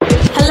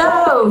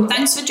Hello,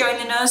 thanks for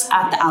joining us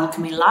at the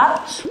Alchemy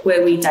Lab,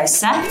 where we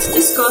dissect,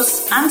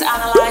 discuss and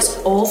analyse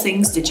all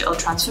things digital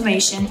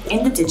transformation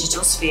in the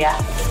digital sphere.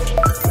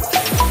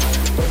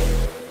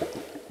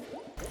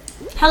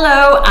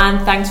 Hello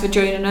and thanks for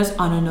joining us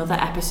on another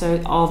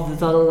episode of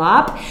The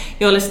Lab.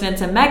 You're listening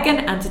to Megan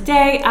and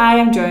today I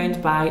am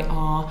joined by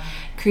our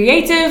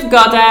creative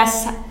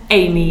goddess,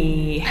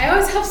 Amy. I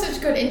always have such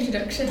good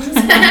introductions.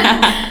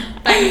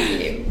 Thank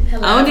you.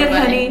 Hello,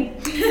 everybody.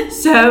 Honey.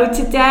 So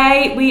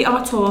today we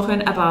are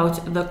talking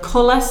about the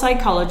colour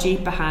psychology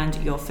behind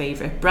your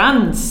favourite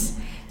brands.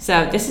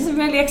 So this is a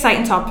really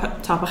exciting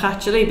topic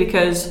actually,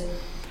 because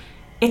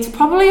it's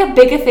probably a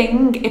bigger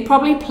thing. It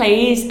probably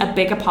plays a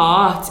bigger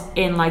part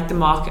in like the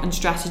marketing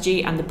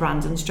strategy and the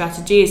branding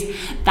strategies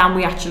than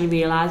we actually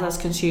realise as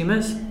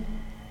consumers.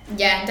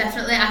 Yeah,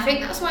 definitely. I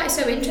think that's why it's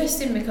so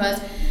interesting, because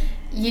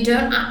you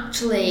don't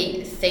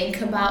actually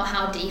think about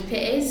how deep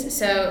it is.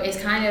 So it's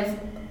kind of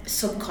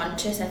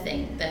subconscious, I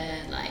think,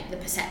 the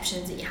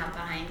perceptions that you have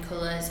behind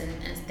colours and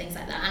things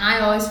like that. And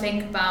I always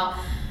think about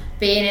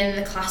being in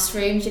the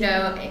classrooms, you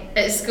know,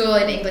 at school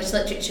in English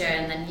literature,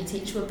 and then your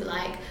teacher would be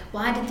like,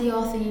 why did the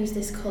author use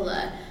this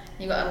colour?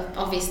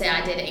 Obviously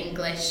I did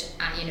English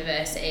at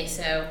university,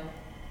 so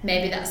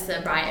maybe that's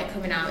the writer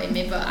coming out in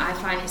me, but I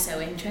find it so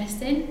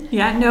interesting.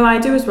 Yeah, no, I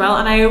do as well,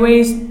 and I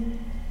always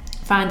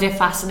find it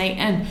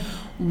fascinating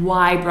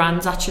why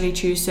brands actually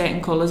choose certain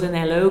colours in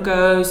their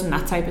logos and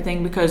that type of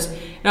thing, because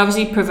it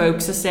obviously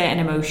provokes a certain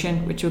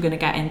emotion, which we're going to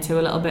get into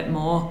a little bit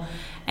more.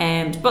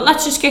 But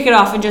let's just kick it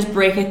off and just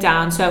break it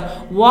down. So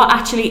what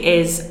actually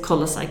is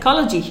colour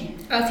psychology?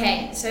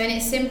 Okay, so in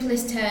its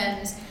simplest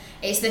terms,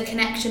 it's the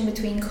connection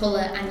between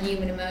colour and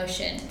human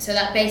emotion. So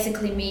that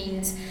basically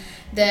means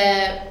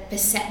the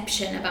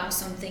perception about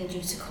something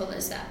due to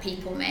colours that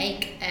people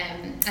make,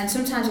 and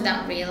sometimes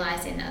without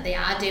realising that they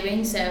are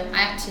doing. So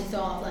I actually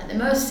thought like the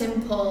most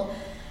simple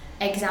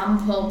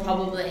example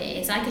probably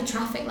is like a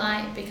traffic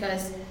light,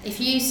 because if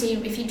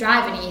you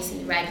drive and you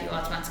see red, you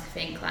automatically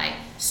think like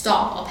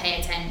stop or pay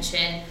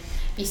attention.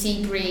 If you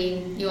see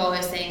green, you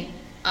always think,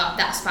 oh,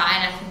 that's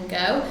fine, I can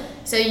go.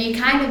 So you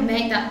kind of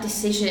make that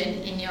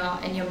decision in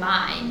your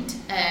mind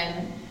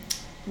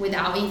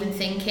without even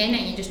thinking,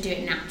 and you just do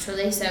it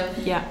naturally. So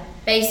yeah,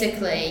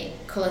 basically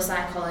colour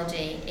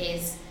psychology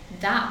is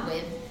that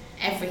with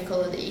every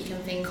colour that you can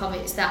think of.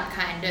 It's that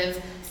kind of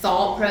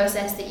thought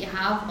process that you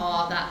have,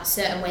 or that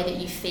certain way that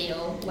you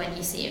feel when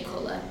you see a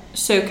colour.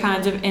 So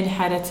kind of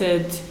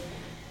inherited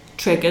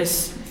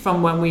triggers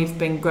from when we've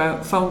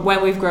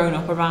grown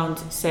up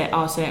around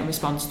our certain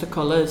response to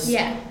colours.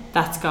 Yeah,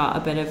 that's got a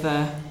bit of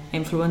a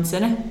influence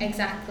in it.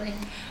 Exactly.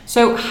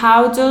 So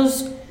how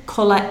does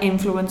colour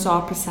influence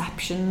our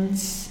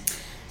perceptions?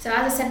 So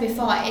as I said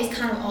before, it is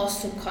kind of all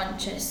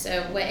subconscious.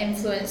 So we're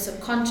influenced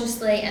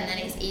subconsciously, and then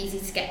it's easy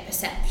to get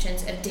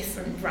perceptions of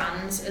different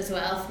brands as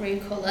well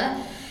through colour.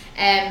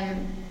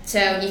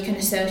 So you can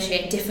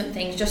associate different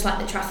things, just like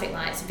the traffic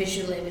lights,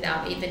 visually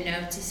without even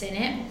noticing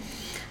it.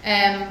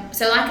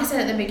 So like I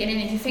said at the beginning,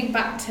 if you think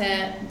back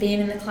to being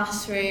in the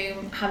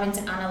classroom, having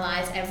to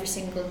analyse every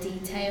single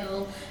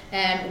detail,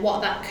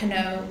 what that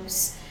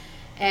connotes,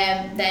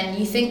 then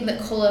you think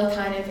that colour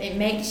it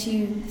makes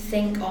you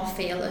think or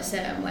feel a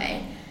certain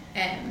way.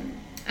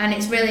 And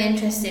it's really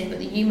interesting, but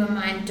the human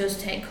mind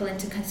does take colour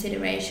into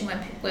consideration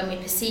when we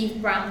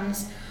perceive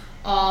brands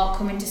or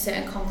come into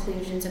certain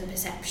conclusions and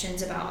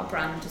perceptions about a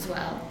brand as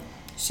well.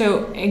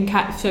 So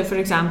for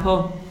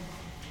example,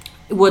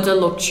 would a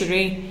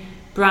luxury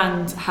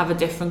brand have a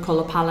different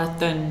colour palette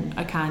than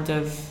a kind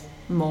of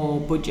more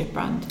budget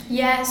brand?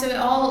 Yeah, so it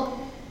all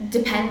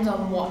depends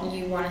on what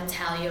you want to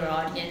tell your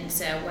audience.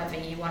 So whether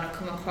you want to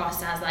come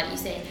across as, like you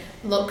say,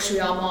 luxury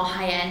or more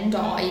high-end,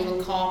 or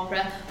even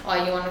corporate, or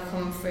you want to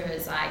come through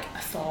as like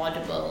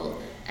affordable,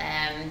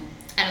 and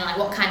like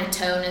what kind of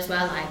tone as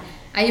well. Like,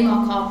 are you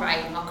more corporate,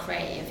 are you more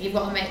creative? You've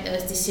got to make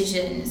those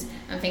decisions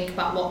and think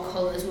about what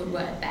colours would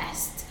work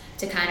best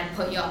to kind of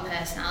put your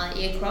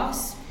personality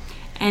across.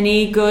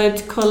 Any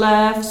good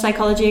colour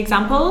psychology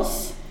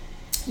examples?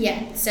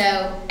 Yeah,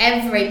 so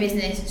every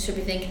business should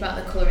be thinking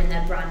about the colour in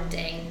their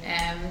branding,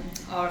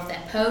 or of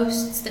their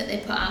posts that they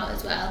put out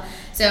as well.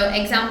 So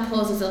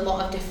examples, there's a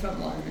lot of different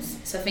ones.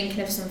 So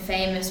thinking of some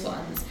famous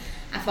ones,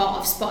 I thought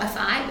of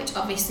Spotify, which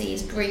obviously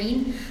is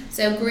green.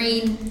 So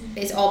green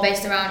is all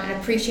based around an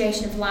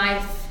appreciation of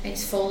life,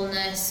 its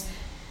fullness,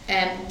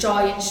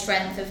 joy and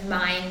strength of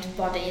mind,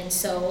 body and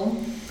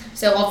soul.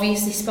 So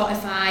obviously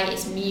Spotify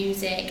is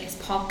music, it's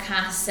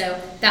podcasts,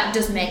 so that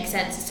does make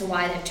sense as to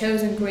why they've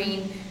chosen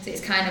green. So it's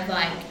kind of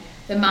like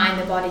the mind,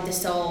 the body, the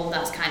soul,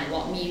 that's kind of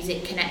what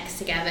music connects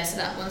together, so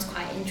that one's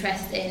quite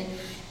interesting.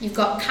 You've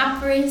got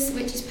Cadbury's,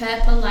 which is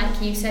purple,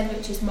 like you said,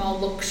 which is more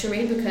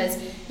luxury because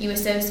you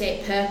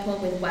associate purple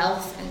with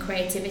wealth and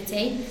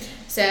creativity.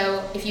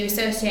 So if you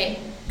associate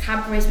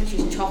Cadbury's, which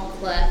is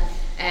chocolate,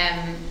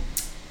 and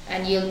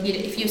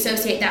if you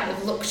associate that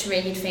with luxury,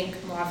 you'd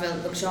think more of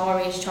a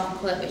luxurious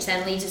chocolate, which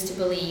then leads us to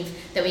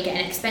believe that we get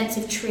an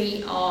expensive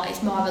treat, or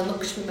it's more of a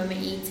luxury when we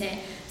eat it.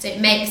 So it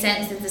makes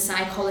sense, there's the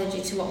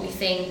psychology to what we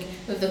think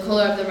with the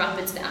colour of the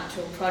wrapper to the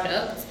actual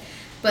product.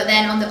 But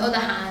then on the other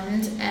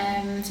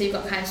hand, so you've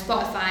got kind of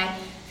Spotify,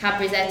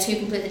 Cadbury's, they're two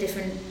completely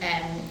different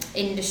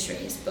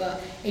industries. But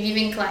if you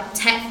think like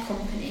tech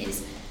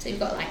companies, so you've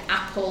got like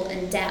Apple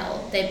and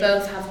Dell, they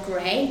both have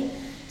grey.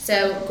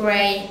 So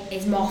grey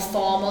is more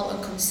formal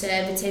and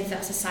conservative,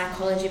 that's the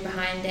psychology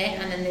behind it,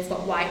 and then they've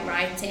got white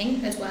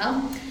writing as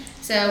well.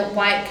 So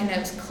white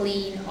connotes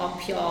clean or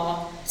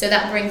pure, so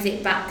that brings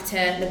it back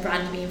to the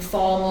brand being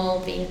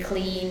formal, being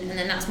clean, and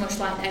then that's much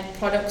like their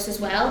products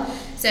as well.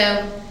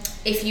 So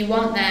if you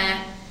want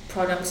their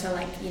products are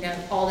like, you know,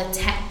 all the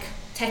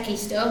techie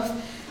stuff,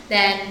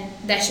 then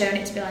they're showing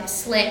it to be like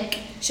slick,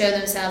 show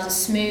themselves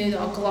as smooth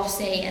or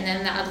glossy, and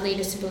then that would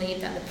lead us to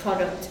believe that the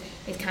product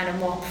is kind of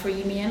more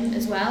premium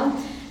as well,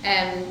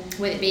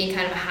 with it being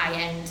kind of a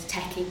high-end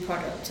techie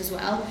product as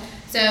well.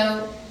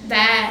 So there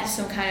are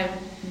some kind of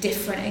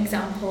different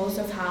examples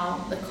of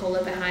how the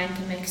colour behind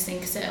can make us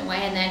think a certain way,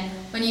 and then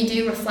when you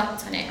do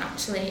reflect on it,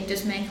 actually it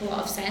does make a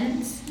lot of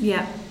sense.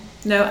 Yeah,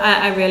 no,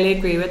 I really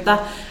agree with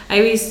that. I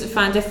always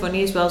find it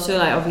funny as well, so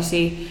like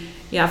obviously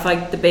you have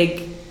like the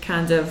big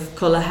kind of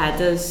colour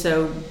headers,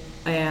 so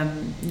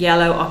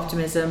yellow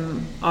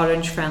optimism,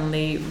 orange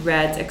friendly,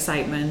 red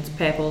excitement,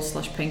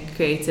 purple/pink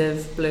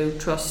creative, blue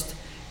trust,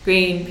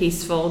 green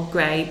peaceful,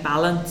 grey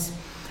balance.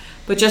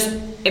 But just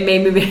it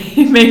made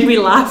me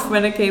laugh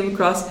when I came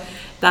across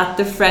that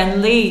the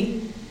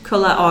friendly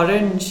colour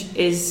orange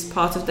is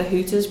part of the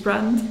Hooters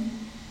brand.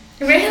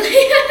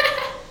 Really?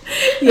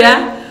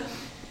 Yeah,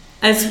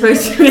 it's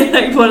supposed to be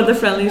like one of the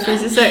friendliest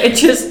places, so it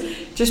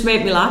just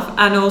made me laugh.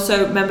 And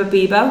also remember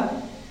Bebo?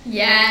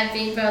 Yeah,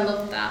 Bebo,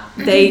 loved that.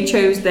 They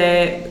chose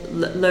their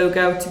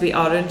logo to be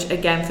orange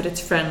again for its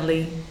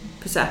friendly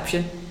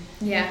perception.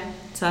 Yeah.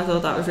 So I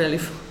thought that was really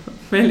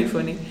really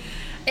funny.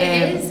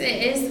 It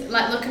is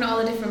like looking at all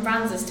the different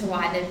brands as to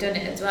why they've done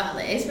it as well.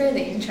 It is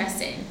really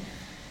interesting.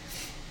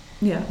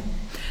 Yeah.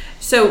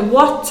 So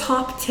what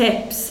top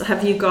tips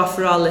have you got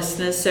for our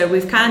listeners? So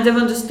we've kind of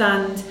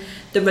understand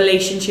the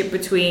relationship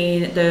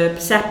between the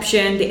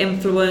perception, the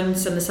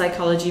influence, and the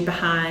psychology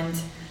behind,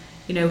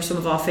 you know, some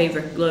of our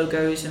favourite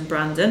logos and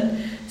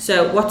branding.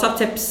 So what top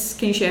tips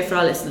can you share for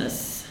our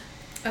listeners?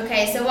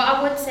 Okay, so what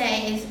I would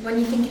say is when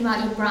you're thinking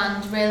about your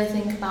brand, really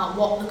think about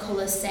what the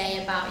colours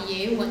say about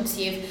you once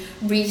you've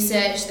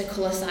researched the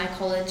colour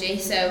psychology.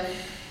 So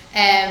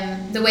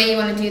the way you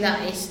want to do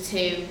that is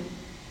to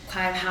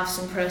kind of have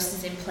some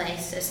processes in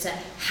place as to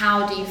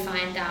how do you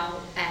find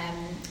out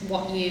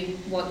what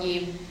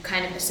you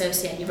kind of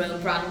associate your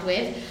own brand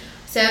with.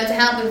 So to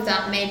help with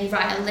that, maybe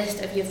write a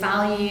list of your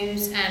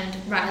values and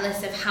write a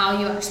list of how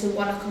you actually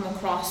want to come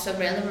across, so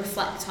really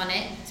reflect on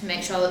it to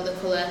make sure that the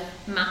colour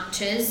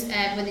matches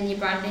within your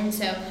branding.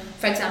 So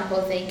for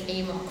example, think, are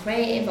you more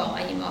creative or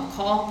are you more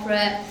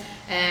corporate?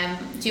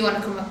 Do you want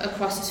to come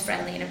across as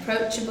friendly and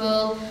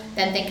approachable?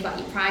 Then think about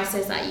your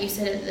prices, like you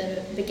said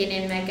at the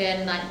beginning,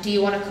 Megan, like do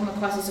you want to come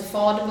across as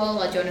affordable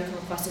or do you want to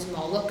come across as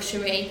more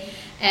luxury?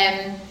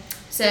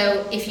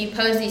 So if you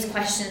pose these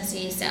questions to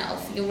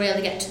yourself, you'll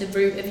really get to the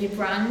root of your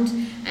brand,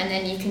 and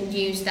then you can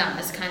use that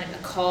as kind of a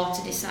core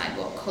to decide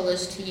what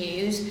colours to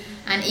use,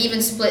 and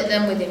even split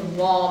them within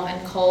warm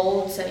and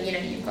cold. So you know,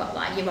 you've got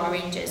like your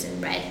oranges and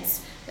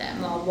reds that are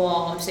more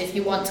warm. So if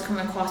you want to come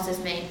across as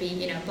maybe,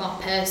 you know, more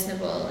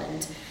personable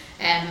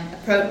and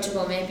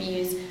approachable, maybe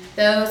use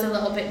those a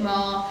little bit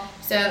more.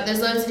 So there's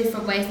loads of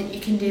different ways that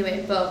you can do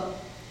it, but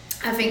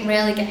I think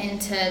really getting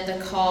to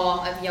the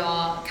core of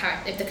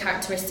the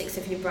characteristics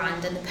of your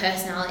brand and the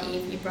personality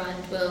of your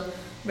brand will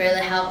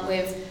really help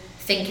with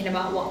thinking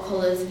about what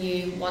colours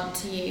you want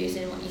to use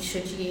and what you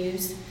should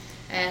use.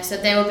 So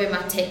they will be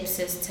my tips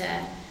as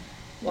to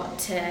what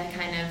to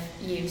kind of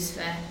use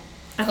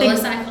for colour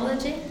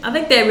psychology. I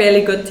think they're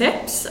really good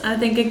tips. I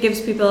think it gives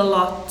people a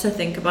lot to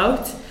think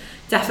about.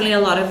 Definitely a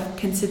lot of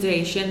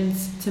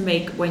considerations to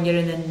make when you're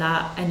in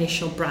that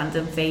initial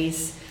branding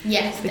phase.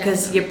 Yes,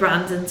 because definitely. your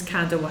branding's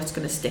kind of what's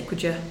going to stick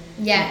with you.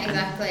 Yeah,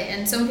 exactly.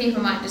 And some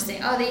people might just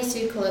think, oh, these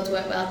two colours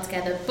work well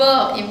together,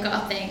 but you've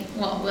got to think,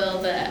 how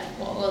will the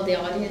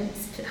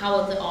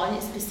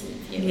audience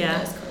perceive you with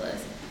those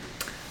colours?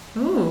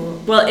 Oh,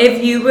 well,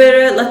 if you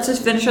were, let's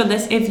just finish on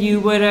this. If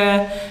you were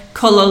a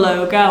colour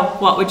logo,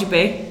 what would you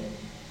be?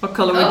 What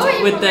colour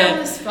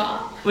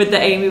would the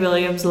Amy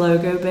Williams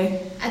logo be?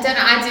 I don't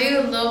know. I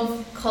do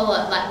love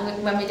colour.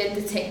 Like when we did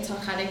the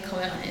TikTok, I did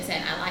comment on it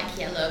saying I like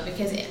yellow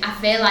because I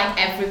feel like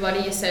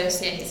everybody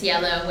associates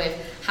yellow with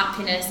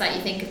happiness. Like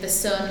you think of the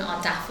sun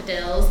or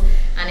daffodils,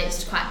 and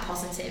it's quite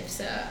positive.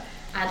 So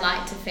I'd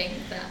like to think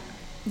that.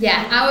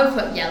 Yeah, I would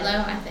put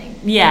yellow, I think.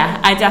 Yeah,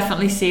 I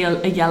definitely see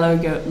a yellow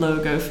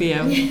logo for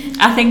you.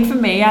 I think for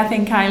me, I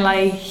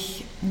like,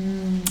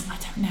 I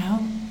don't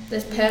know.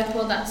 There's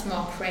purple that's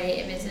more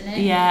creative, isn't it?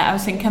 Yeah, I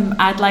was thinking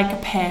I'd like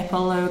a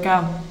purple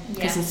logo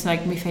because it's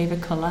like my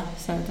favourite colour.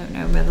 So I don't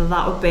know whether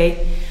that would be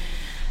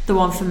the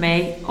one for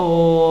me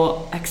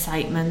or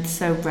excitement,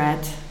 so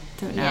red.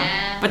 Don't know.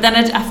 Yeah. But then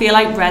I feel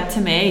like red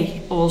to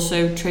me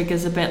also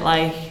triggers a bit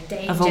like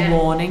danger. Of a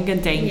warning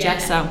and danger. Yeah.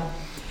 So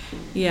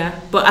Yeah,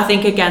 but I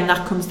think again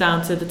that comes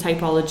down to the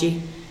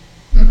typology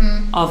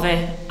of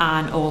it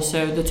and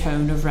also the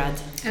tone of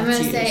red. I'm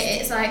going to say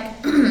it's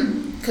like,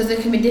 because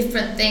there can be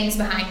different things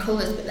behind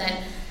colours, but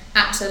then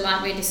actually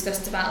like we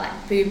discussed about like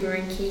Booba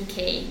and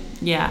Kiki.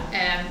 Yeah.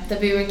 The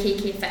Booba and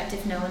Kiki effect,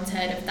 if no one's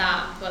heard of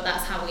that, but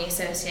that's how we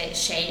associate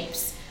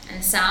shapes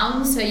and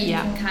sounds. So you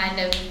can kind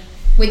of,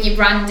 with your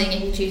branding,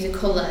 if you choose a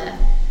colour,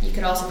 you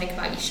could also think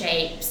about your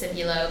shapes of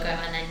your logo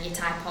and then your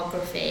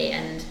typography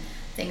and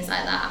things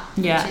like that.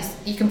 Yeah. Which is,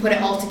 you can put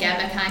it all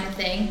together kind of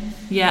thing.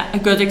 Yeah, a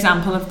good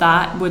example of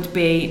that would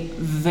be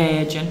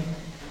Virgin.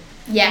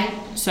 Yeah.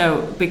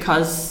 So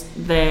because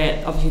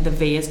obviously the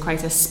V is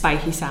quite a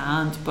spiky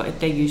sound, but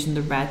they're using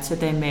the red, so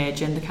they're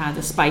merging the kind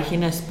of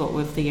spikiness but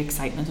with the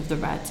excitement of the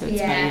red, so it's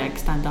very like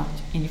stand out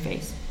in your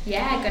face.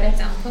 Yeah, good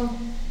example.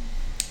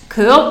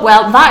 Cool.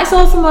 Well, that is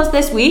all from us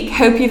this week.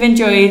 Hope you've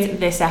enjoyed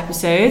this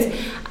episode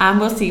and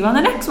we'll see you on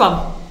the next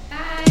one.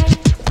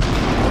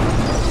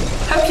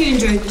 Hope you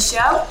enjoyed the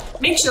show.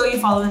 Make sure you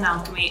follow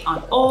Nalchemy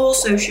on all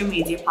social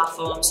media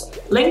platforms.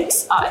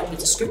 Links are in the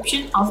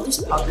description of this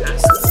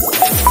podcast.